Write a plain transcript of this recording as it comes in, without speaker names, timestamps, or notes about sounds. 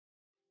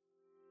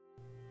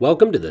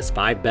Welcome to this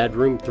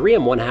 5-bedroom, 3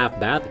 and 1/2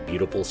 bath,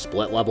 beautiful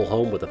split-level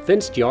home with a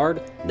fenced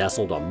yard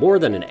nestled on more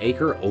than an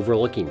acre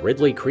overlooking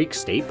Ridley Creek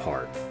State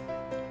Park.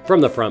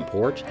 From the front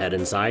porch, head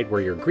inside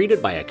where you're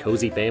greeted by a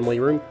cozy family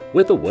room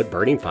with a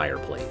wood-burning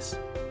fireplace.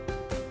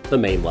 The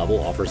main level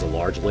offers a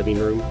large living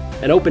room,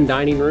 an open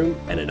dining room,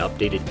 and an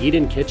updated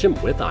eat-in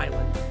kitchen with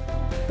island.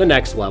 The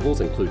next levels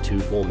include 2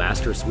 full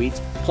master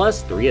suites,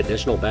 plus 3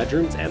 additional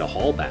bedrooms and a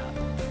hall bath.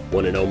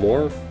 Want to know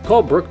more?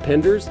 Call Brooke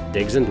Penders,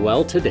 Digs and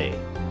Dwell today.